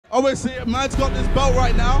Obviously, man's got this belt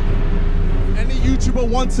right now. Any YouTuber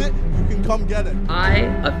wants it, you can come get it. I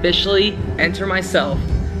officially enter myself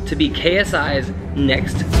to be KSI's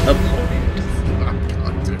next opponent. I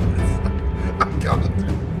can't do this. I can't do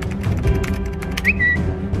this.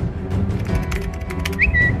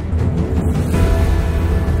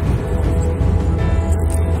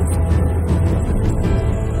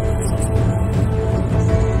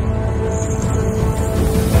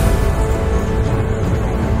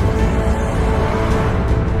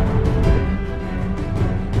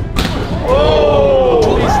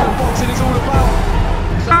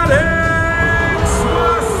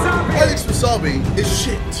 Alex Wassabi is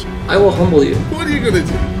shit. I will humble you. What are you gonna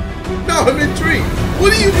do? Now I'm intrigued.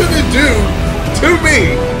 What are you gonna do to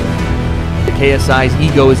me? The KSI's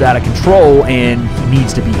ego is out of control and he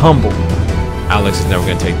needs to be humbled. Alex is never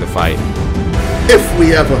gonna take the fight. If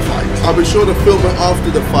we ever fight, I'll be sure to film it after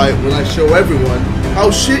the fight when I show everyone how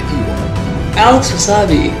shit you are. Alex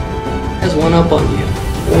Wassabi has one up on you.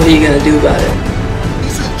 What are you gonna do about it?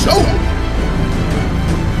 He's a joke.